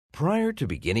Prior to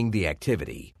beginning the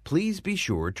activity, please be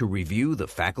sure to review the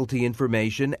faculty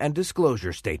information and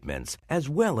disclosure statements, as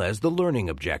well as the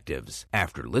learning objectives.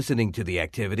 After listening to the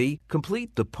activity,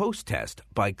 complete the post-test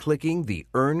by clicking the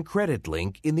Earn Credit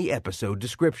link in the episode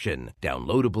description.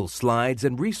 Downloadable slides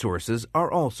and resources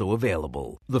are also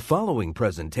available. The following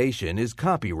presentation is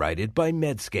copyrighted by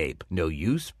Medscape. No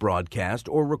use, broadcast,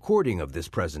 or recording of this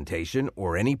presentation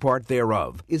or any part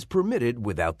thereof is permitted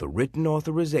without the written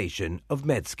authorization of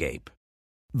Medscape.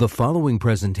 The following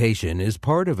presentation is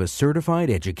part of a certified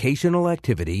educational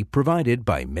activity provided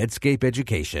by Medscape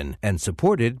Education and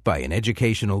supported by an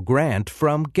educational grant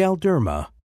from Galderma.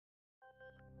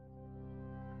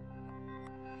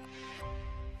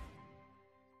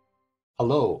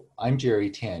 Hello, I'm Jerry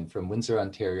Tan from Windsor,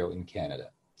 Ontario in Canada.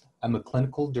 I'm a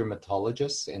clinical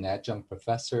dermatologist and adjunct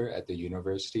professor at the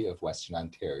University of Western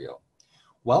Ontario.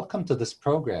 Welcome to this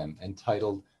program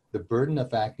entitled The Burden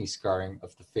of Acne Scarring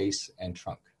of the Face and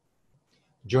Trunk.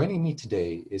 Joining me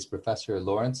today is Professor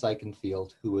Lawrence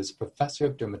Eichenfield, who is Professor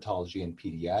of Dermatology and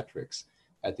Pediatrics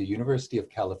at the University of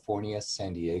California,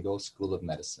 San Diego School of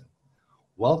Medicine.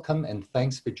 Welcome and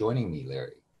thanks for joining me,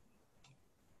 Larry.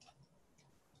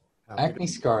 Acne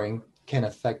scarring can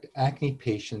affect acne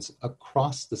patients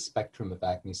across the spectrum of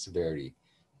acne severity.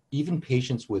 Even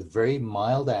patients with very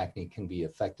mild acne can be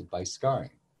affected by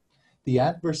scarring. The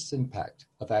adverse impact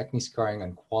of acne scarring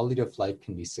on quality of life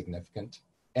can be significant,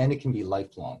 and it can be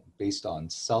lifelong based on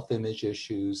self-image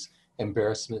issues,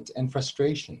 embarrassment, and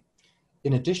frustration.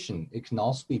 In addition, it can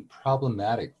also be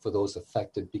problematic for those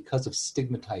affected because of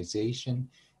stigmatization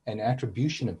and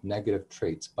attribution of negative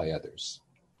traits by others.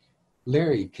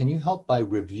 Larry, can you help by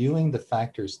reviewing the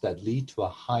factors that lead to a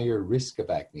higher risk of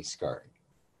acne scarring?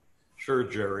 Sure,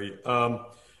 Jerry.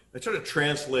 I sort of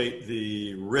translate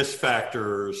the risk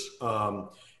factors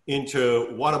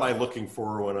into what am I looking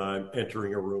for when I'm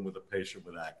entering a room with a patient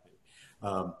with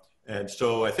acne. And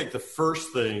so I think the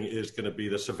first thing is going to be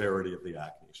the severity of the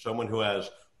acne. Someone who has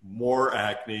more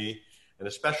acne, and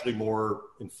especially more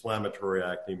inflammatory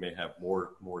acne, may have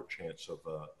more chance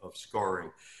of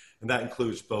scarring. And that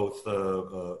includes both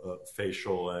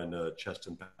facial and chest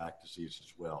and back disease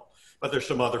as well. But there's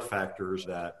some other factors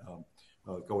that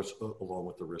goes along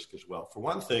with the risk as well. For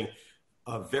one thing,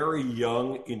 very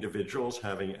young individuals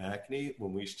having acne,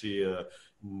 when we see a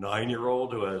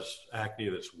 9-year-old who has acne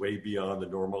that's way beyond the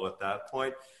normal at that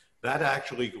point, that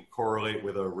actually can correlate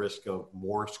with a risk of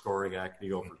more scarring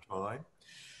acne over time.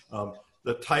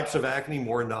 The types of acne,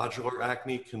 more nodular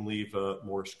acne, can leave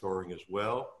more scarring as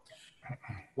well.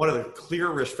 One of the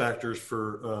clear risk factors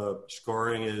for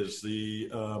scarring is the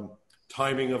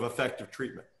timing of effective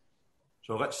treatment.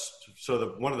 So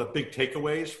one of the big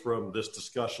takeaways from this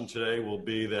discussion today will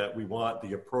be that we want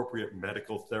the appropriate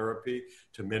medical therapy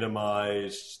to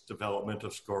minimize development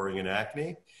of scarring and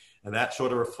acne. And that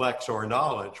sort of reflects our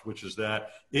knowledge, which is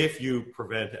that if you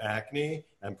prevent acne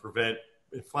and prevent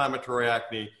inflammatory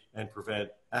acne and prevent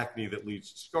acne that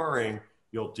leads to scarring,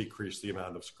 you'll decrease the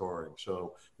amount of scarring.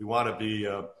 So we want to be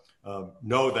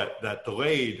know that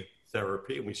delayed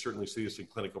therapy, and we certainly see this in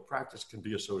clinical practice, can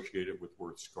be associated with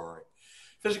worse scarring.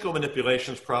 Physical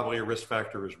manipulation is probably a risk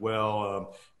factor as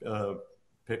well.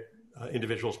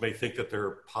 Individuals may think that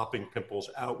they're popping pimples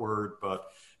outward,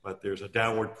 but there's a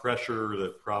downward pressure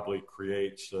that probably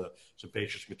creates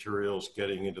sebaceous materials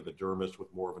getting into the dermis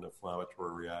with more of an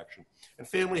inflammatory reaction. And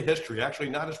family history, actually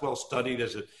not as well studied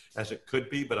as it could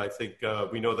be, but I think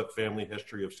we know that family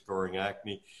history of scarring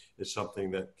acne is something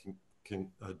that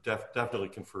definitely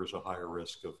confers a higher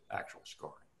risk of actual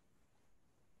scarring.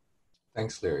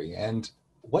 Thanks, Larry. And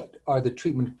what are the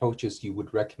treatment approaches you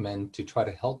would recommend to try to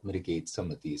help mitigate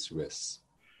some of these risks?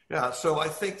 Yeah, so I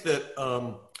think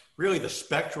that really the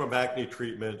spectrum of acne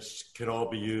treatments can all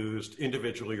be used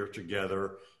individually or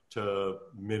together to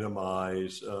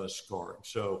minimize scarring.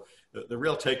 So the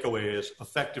real takeaway is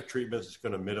effective treatments is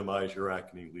going to minimize your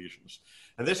acne lesions.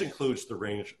 And this includes the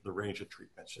range of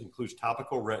treatments. It includes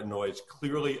topical retinoids,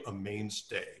 clearly a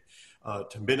mainstay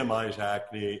to minimize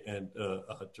acne and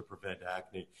to prevent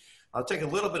acne. I'll take a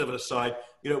little bit of an aside.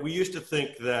 We used to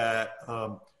think that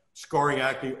scarring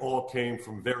acne all came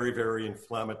from very, very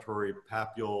inflammatory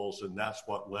papules, and that's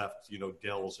what left,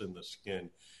 dells in the skin.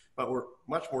 But we're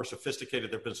much more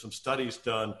sophisticated. There have been some studies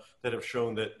done that have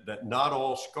shown that not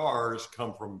all scars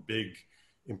come from big,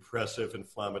 impressive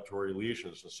inflammatory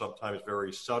lesions. And sometimes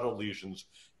very subtle lesions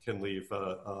can leave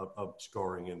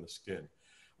scarring in the skin.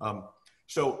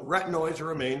 So retinoids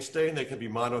are a mainstay, and they can be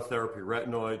monotherapy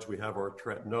retinoids. We have our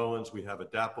tretinoins, we have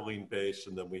adapalene base,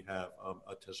 and then we have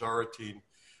a tazarotene.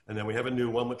 And then we have a new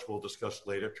one, which we'll discuss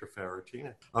later,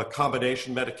 therapeutic.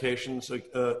 Combination medications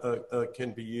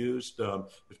can be used.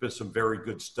 There's been some very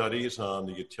good studies on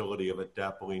the utility of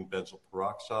adapalene benzoyl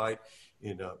peroxide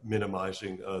in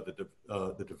minimizing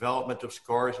the development of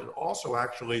scars, and also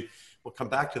actually, we'll come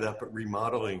back to that, but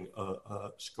remodeling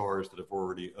scars that have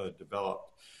already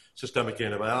developed. Systemic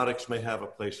antibiotics may have a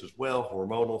place as well,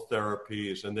 hormonal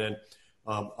therapies, and then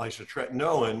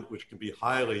isotretinoin, which can be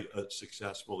highly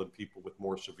successful in people with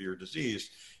more severe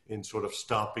disease in sort of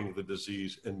stopping the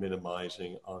disease and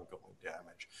minimizing ongoing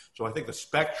damage. So I think the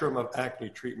spectrum of acne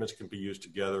treatments can be used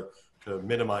together to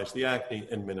minimize the acne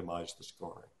and minimize the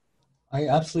scarring. I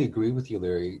absolutely agree with you,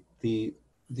 Larry. The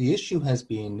issue has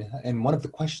been, and one of the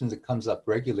questions that comes up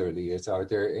regularly is, are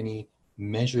there any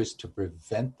measures to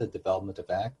prevent the development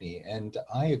of acne? And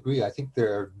I agree. I think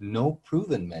there are no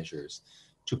proven measures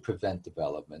to prevent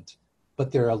development,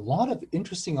 but there are a lot of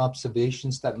interesting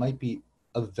observations that might be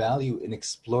of value in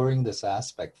exploring this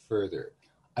aspect further.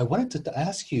 I wanted to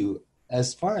ask you,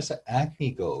 as far as acne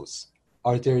goes,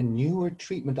 are there newer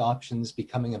treatment options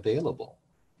becoming available?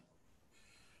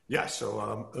 Yeah,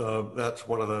 so that's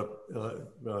one of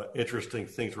the interesting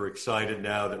things. We're excited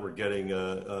now that we're getting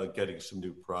some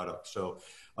new products. So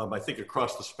I think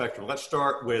across the spectrum, let's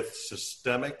start with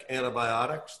systemic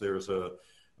antibiotics. There's a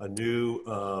new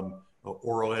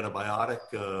oral antibiotic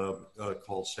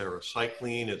called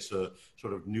sarecycline. It's a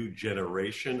sort of new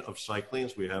generation of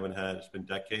cyclines. We haven't had, it's been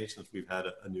decades since we've had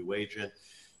a new agent.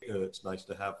 It's nice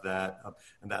to have that.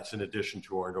 And that's in addition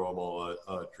to our normal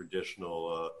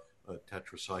traditional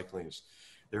tetracyclines.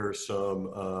 There are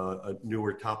some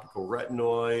newer topical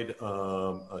retinoid,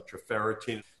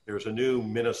 therapeutic. There's a new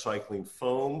minocycline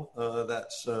foam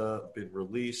that's been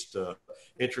released.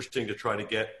 Interesting to try to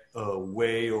get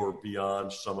way or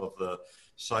beyond some of the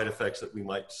side effects that we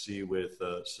might see with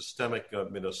systemic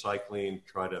minocycline.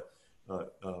 Try to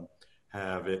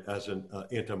have it as an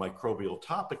antimicrobial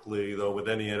topically, though with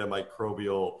any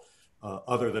antimicrobial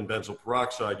other than benzoyl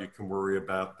peroxide, you can worry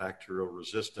about bacterial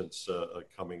resistance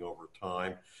coming over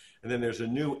time. And then there's a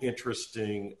new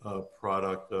interesting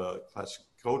product,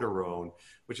 clascoterone,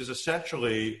 which is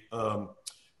essentially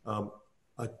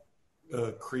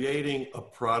creating a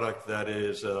product that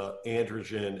is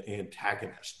androgen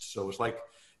antagonist. So it's like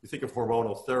you think of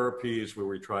hormonal therapies where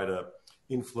we try to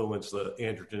influence the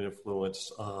androgen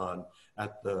influence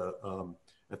at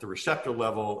the receptor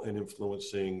level and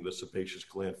influencing the sebaceous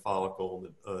gland follicle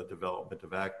and the development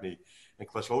of acne. And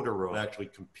clascoterone actually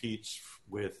competes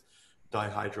with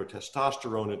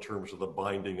dihydrotestosterone in terms of the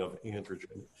binding of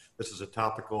androgen. This is a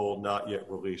topical, not yet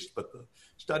released, but the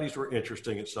studies were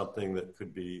interesting. It's something that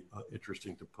could be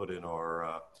interesting to put in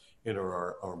our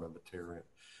armamentarium.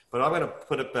 But I'm going to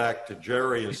put it back to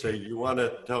Jerry and say, you want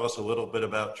to tell us a little bit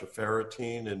about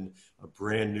therapeutic and a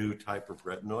brand new type of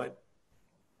retinoid?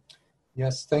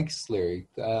 Yes, thanks, Larry.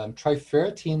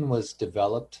 Triferritine was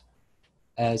developed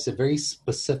as a very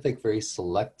specific, very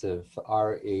selective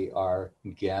RAR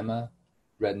gamma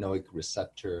retinoic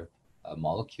receptor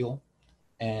molecule.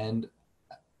 And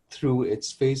through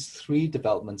its phase 3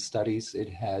 development studies, it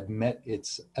had met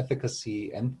its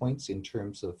efficacy endpoints in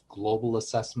terms of global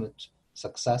assessment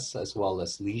success as well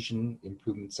as lesion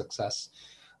improvement success.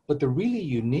 But the really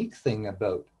unique thing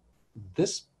about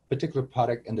this particular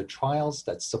product and the trials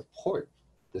that support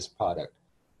this product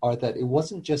are that it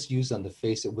wasn't just used on the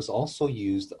face, it was also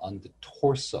used on the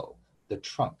torso, the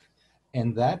trunk.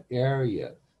 And that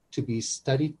area to be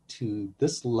studied to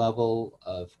this level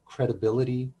of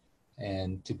credibility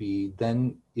and to be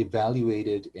then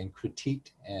evaluated and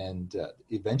critiqued and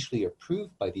eventually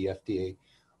approved by the FDA,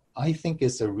 I think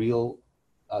is a real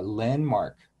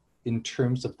landmark in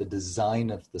terms of the design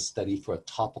of the study for a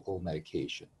topical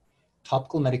medication.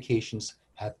 Topical medications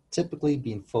have typically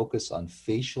been focused on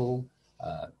facial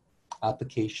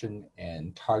application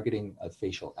and targeting of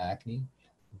facial acne.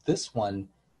 This one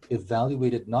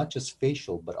evaluated not just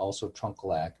facial, but also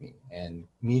truncal acne and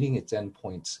meeting its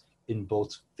endpoints in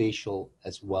both facial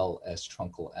as well as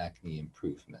truncal acne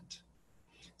improvement.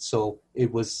 So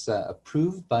it was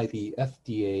approved by the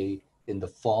FDA in the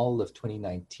fall of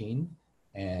 2019,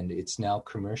 and it's now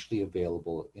commercially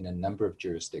available in a number of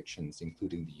jurisdictions,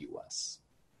 including the US.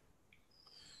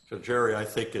 So Jerry, I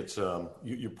think it's,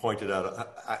 you pointed out,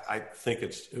 I think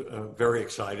it's very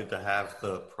excited to have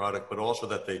the product, but also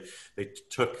that they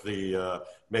took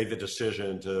made the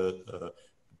decision to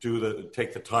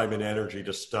take the time and energy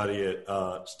to study it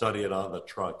on the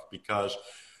trunk, because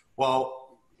while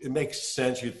it makes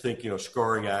sense, you'd think,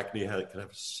 scarring acne can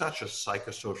have such a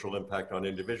psychosocial impact on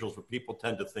individuals, but people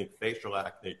tend to think facial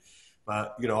acne.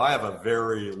 But, I have a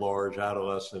very large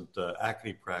adolescent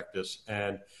acne practice,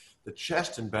 and the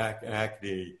chest and back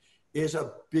acne is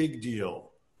a big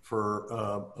deal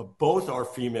for both our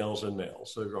females and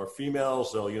males. So our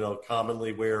females, they'll,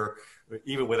 commonly wear,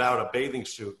 even without a bathing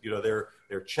suit,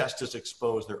 their chest is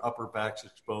exposed, their upper back's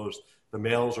exposed. The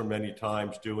males are many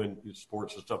times doing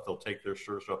sports and stuff, they'll take their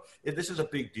shirts off. This is a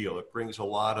big deal. It brings a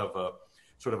lot of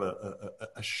sort of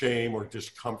a shame or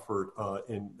discomfort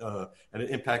and it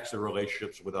impacts their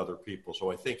relationships with other people.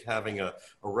 So I think having a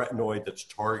retinoid that's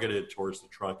targeted towards the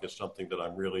trunk is something that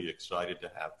I'm really excited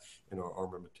to have in our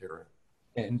armamentarium.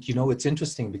 And it's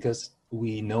interesting because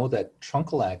we know that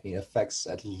truncal acne affects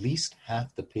at least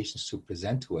half the patients who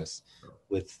present to us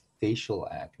with facial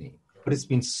acne. But it's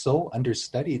been so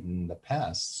understudied in the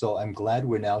past. So I'm glad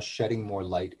we're now shedding more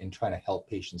light and trying to help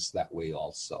patients that way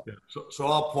also. Yeah. So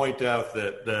I'll point out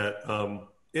that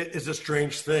it is a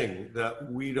strange thing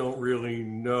that we don't really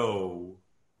know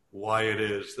why it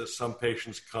is that some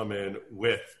patients come in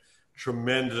with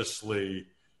tremendously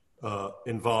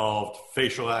involved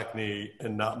facial acne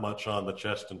and not much on the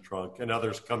chest and trunk, and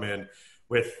others come in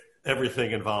with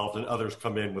everything involved, and others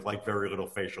come in with like very little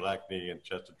facial acne and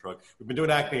chest and trunk. We've been doing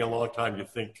acne a long time. You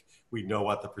think we know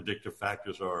what the predictive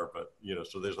factors are, but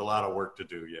so there's a lot of work to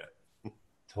do yet.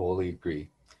 Totally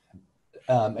agree.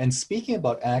 And speaking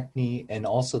about acne and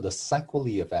also the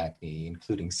sequelae of acne,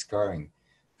 including scarring,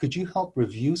 could you help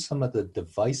review some of the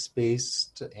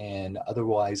device-based and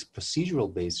otherwise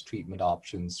procedural-based treatment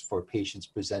options for patients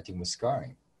presenting with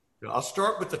scarring? I'll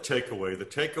start with the takeaway. The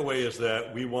takeaway is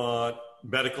that we want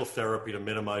medical therapy to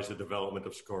minimize the development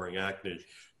of scarring acne.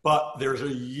 But there's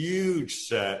a huge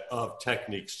set of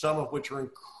techniques, some of which are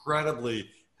incredibly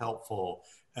helpful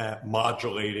at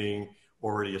modulating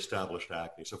already established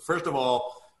acne. So first of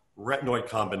all, retinoid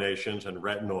combinations and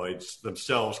retinoids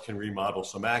themselves can remodel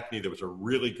some acne. There was a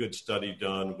really good study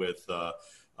done with a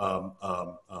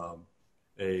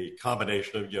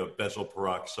combination of benzoyl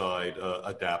peroxide,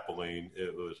 adapalene.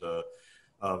 It was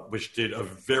which did a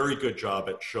very good job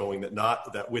at showing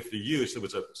that with the use, it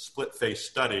was a split face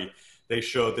study. They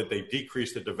showed that they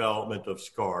decreased the development of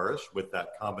scars with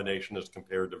that combination as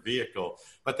compared to vehicle,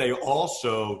 but they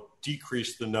also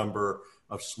decreased the number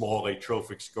of small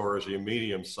atrophic scars or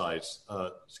medium-sized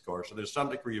scars. So there's some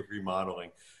degree of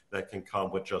remodeling that can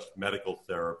come with just medical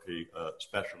therapy,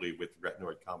 especially with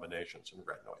retinoid combinations and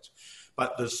retinoids.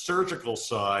 But the surgical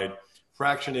side,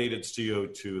 fractionated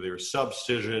CO2, there's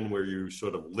subcision where you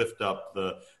sort of lift up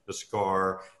the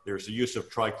scar. There's the use of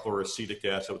trichloroacetic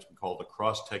acid, which we call the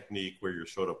cross technique, where you're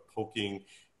sort of poking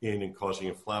in and causing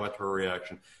inflammatory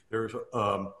reaction. There's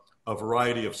a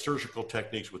variety of surgical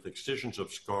techniques with excisions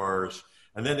of scars.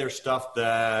 And then there's stuff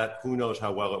that who knows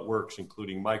how well it works,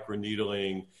 including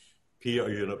microneedling,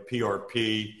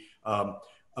 PRP.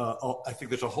 I think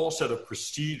there's a whole set of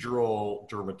procedural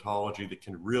dermatology that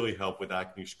can really help with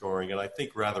acne scarring, and I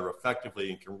think rather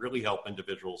effectively, and can really help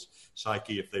individuals'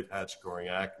 psyche if they've had scarring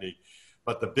acne.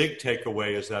 But the big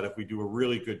takeaway is that if we do a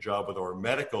really good job with our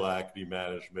medical acne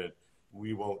management,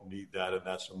 we won't need that, and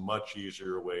that's a much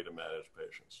easier way to manage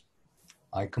patients.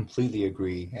 I completely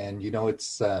agree. And,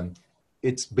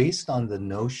 it's based on the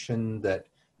notion that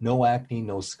no acne,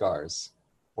 no scars,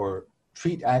 or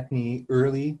treat acne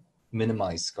early,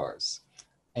 minimize scars.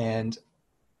 And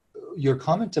your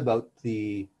comment about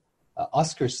the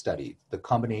Oscar study, the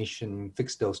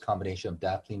fixed dose combination of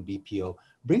adapalene BPO,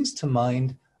 brings to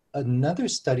mind another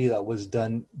study that was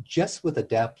done just with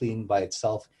adapalene by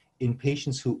itself in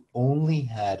patients who only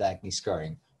had acne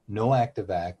scarring, no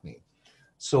active acne.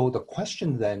 So the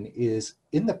question then is,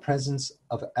 in the presence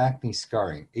of acne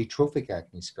scarring, atrophic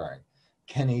acne scarring,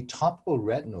 can a topical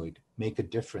retinoid make a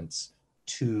difference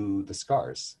to the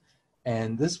scars?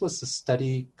 And this was a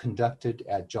study conducted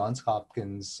at Johns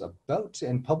Hopkins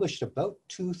and published about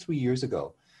 2-3 years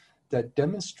ago that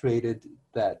demonstrated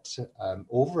that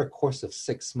over a course of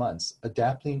 6 months,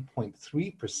 adapalene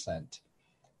 0.3%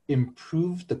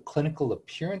 improved the clinical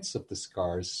appearance of the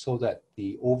scars so that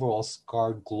the overall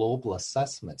scar global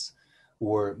assessments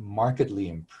were markedly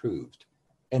improved.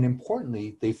 And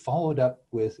importantly, they followed up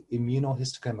with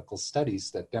immunohistochemical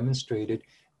studies that demonstrated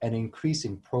an increase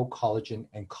in pro-collagen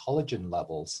and collagen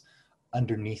levels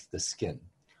underneath the skin.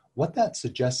 What that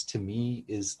suggests to me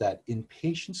is that in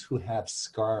patients who have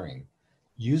scarring,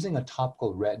 using a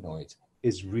topical retinoid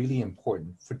is really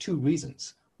important for 2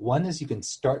 reasons. One is you can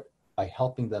start by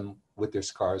helping them with their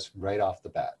scars right off the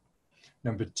bat.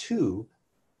 Number 2,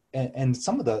 and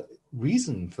some of the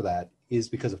reason for that is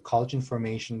because of collagen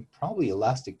formation, probably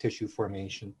elastic tissue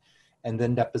formation, and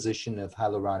then deposition of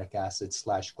hyaluronic acid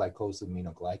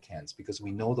 /glycosaminoglycans, because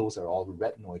we know those are all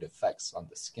retinoid effects on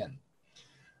the skin.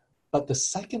 But the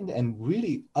second and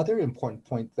really other important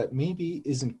point that maybe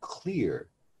isn't clear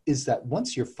is that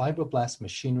once your fibroblast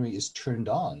machinery is turned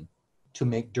on to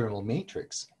make dermal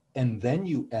matrix, and then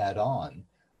you add on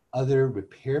other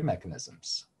repair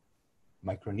mechanisms,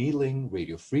 microneedling,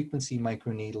 radiofrequency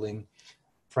microneedling,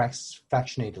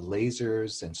 fractionated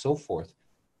lasers, and so forth,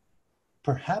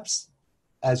 perhaps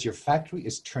as your factory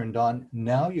is turned on,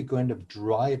 now you're going to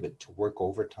drive it to work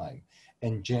overtime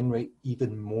and generate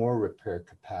even more repair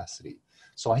capacity.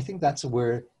 So I think that's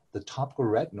where the topical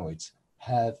retinoids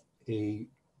have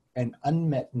an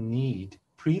unmet need,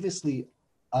 previously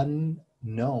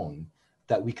unknown,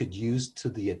 that we could use to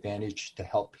the advantage to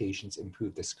help patients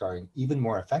improve their scarring even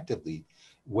more effectively,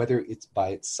 whether it's by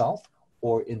itself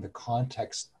or in the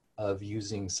context of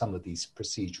using some of these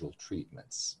procedural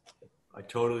treatments. I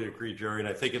totally agree, Jerry, and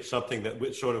I think it's something that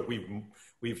we've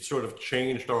sort of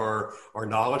changed our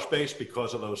knowledge base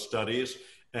because of those studies,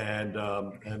 and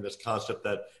this concept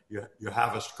that you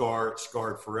have a scar, it's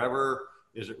scarred forever.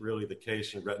 Is it really the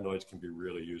case? And retinoids can be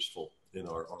really useful in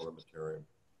our armamentarium.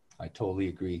 I totally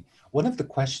agree. One of the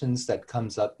questions that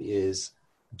comes up is,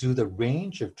 do the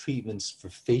range of treatments for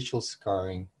facial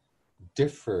scarring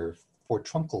differ for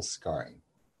truncal scarring?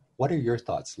 What are your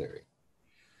thoughts, Larry?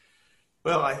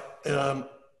 Well,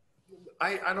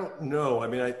 I don't know. I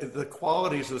mean, the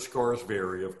qualities of the scars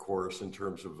vary, of course, in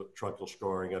terms of truncal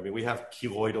scarring. I mean, we have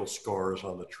keloidal scars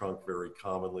on the trunk very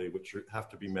commonly, which have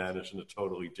to be managed in a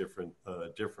totally different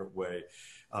way,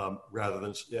 rather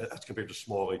than as compared to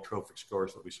small atrophic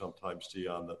scars that we sometimes see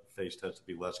on the face tends to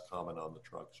be less common on the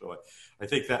trunk. So I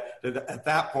think that at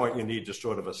that point you need to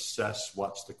sort of assess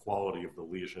what's the quality of the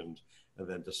lesions and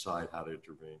then decide how to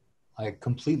intervene. I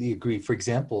completely agree. For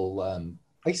example,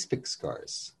 ice pick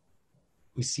scars.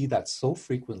 We see that so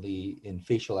frequently in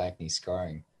facial acne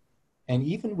scarring. And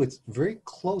even with very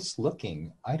close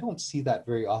looking, I don't see that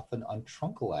very often on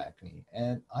truncal acne.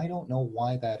 And I don't know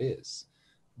why that is.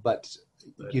 But,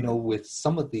 you know, with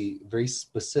some of the very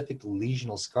specific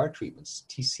lesional scar treatments,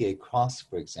 TCA cross,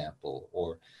 for example,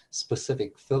 or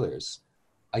specific fillers,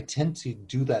 I tend to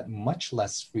do that much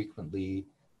less frequently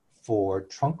for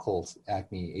truncal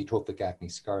acne, atrophic acne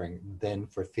scarring than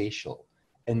for facial.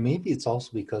 And maybe it's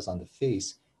also because on the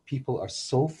face, people are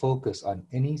so focused on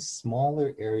any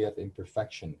smaller area of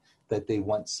imperfection that they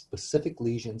want specific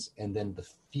lesions and then the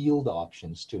field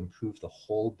options to improve the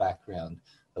whole background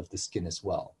of the skin as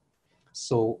well.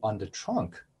 So on the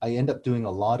trunk, I end up doing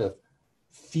a lot of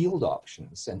field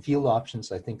options, and field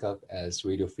options I think of as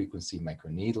radiofrequency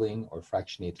microneedling or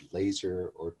fractionated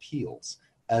laser or peels,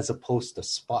 as opposed to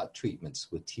spot treatments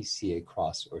with TCA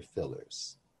cross or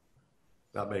fillers.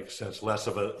 That makes sense. Less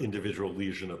of an individual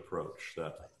lesion approach.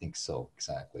 I think so,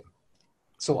 exactly.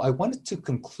 So I wanted to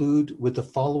conclude with the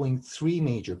following three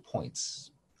major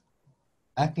points.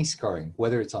 Acne scarring,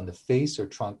 whether it's on the face or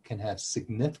trunk, can have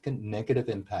significant negative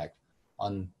impact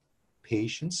on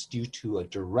patients due to a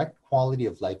direct quality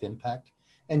of life impact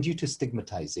and due to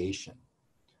stigmatization.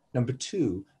 Number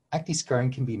two, acne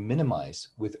scarring can be minimized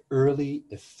with early,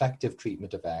 effective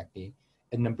treatment of acne.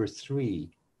 And number three,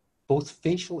 both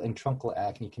facial and truncal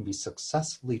acne can be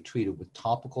successfully treated with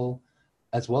topical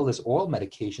as well as oral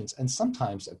medications, and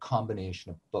sometimes a combination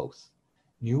of both.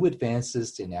 New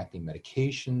advances in acne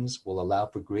medications will allow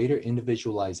for greater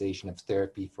individualization of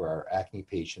therapy for our acne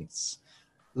patients.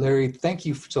 Larry, thank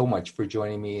you so much for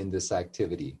joining me in this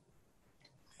activity.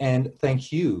 And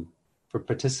thank you for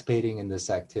participating in this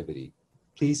activity.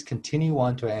 Please continue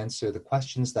on to answer the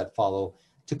questions that follow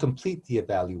to complete the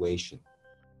evaluation.